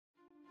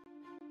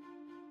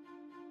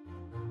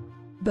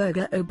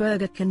Burger, oh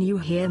Burger, can you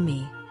hear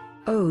me?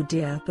 Oh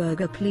dear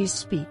Burger, please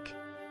speak.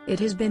 It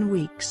has been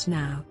weeks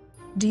now.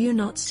 Do you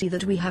not see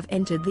that we have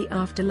entered the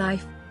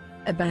afterlife?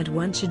 A bad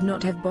one should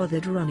not have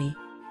bothered Ronnie.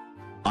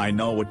 I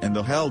know what in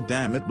the hell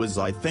damn it was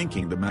I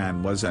thinking the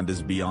man was and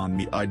is beyond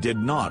me. I did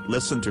not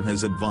listen to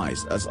his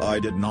advice as I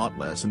did not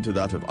listen to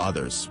that of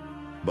others.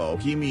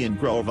 Bohemian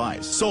Grove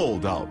Ice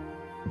sold out.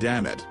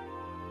 Damn it.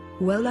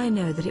 Well, I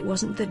know that it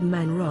wasn't that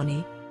man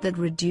Ronnie, that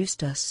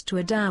reduced us to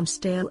a damn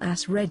stale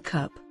ass red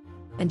cup.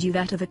 And you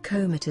that of a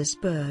comatose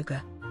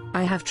burger.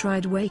 I have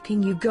tried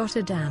waking you,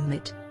 gotta damn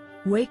it.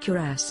 Wake your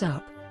ass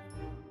up.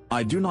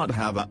 I do not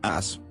have a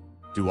ass.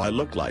 Do I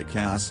look like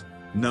ass?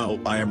 No,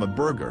 I am a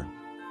burger.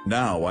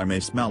 Now I may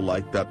smell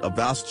like that of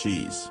ass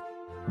cheese.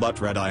 But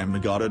red I am a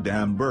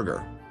goddamn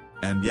burger.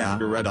 And yeah,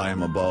 red I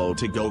am about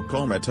to go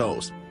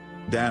comatose.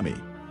 Dammy.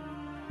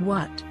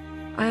 What?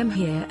 I am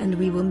here and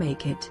we will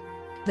make it.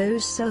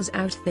 Those cells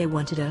out there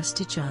wanted us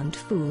to chant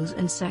fools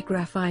and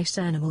sacrifice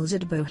animals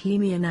at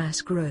Bohemian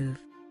Ass Grove.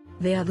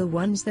 They are the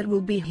ones that will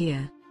be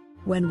here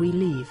when we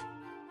leave.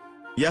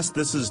 Yes,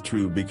 this is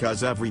true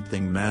because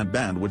everything man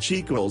banned, which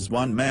equals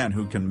one man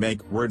who can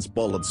make words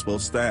bullets, will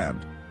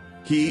stand.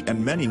 He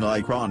and many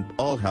like Ron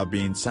Paul have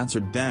been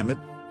censored, damn it.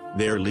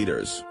 They're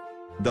leaders.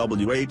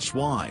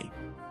 WHY?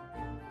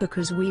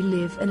 Because we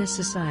live in a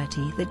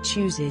society that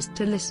chooses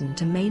to listen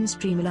to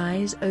mainstream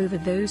lies over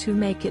those who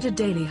make it a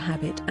daily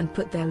habit and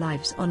put their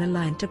lives on a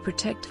line to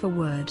protect for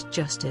word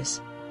justice.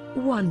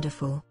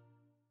 Wonderful.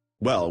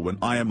 Well, when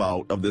I am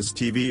out of this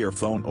TV or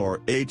phone or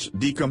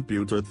HD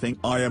computer thing,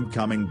 I am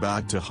coming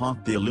back to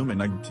haunt the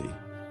illuminate.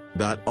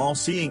 That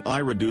all-seeing eye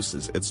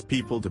reduces its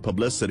people to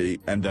publicity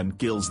and then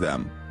kills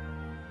them.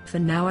 For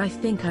now I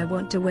think I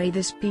want to weigh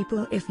this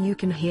people. If you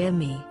can hear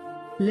me,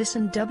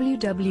 listen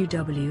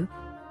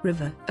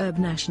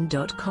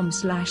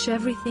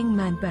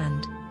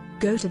www.riverurbnation.com/everythingmanband.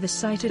 Go to the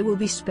site, it will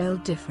be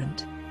spelled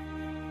different.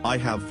 I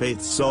have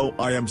faith, so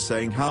I am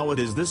saying how it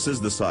is. This is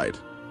the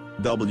site.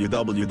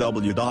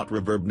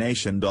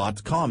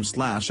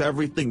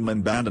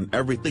 www.riverbnation.com/everythingmanband, and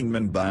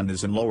everythingmanband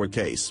is in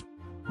lowercase.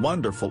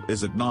 Wonderful,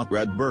 is it not,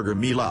 Red Burger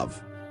me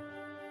love?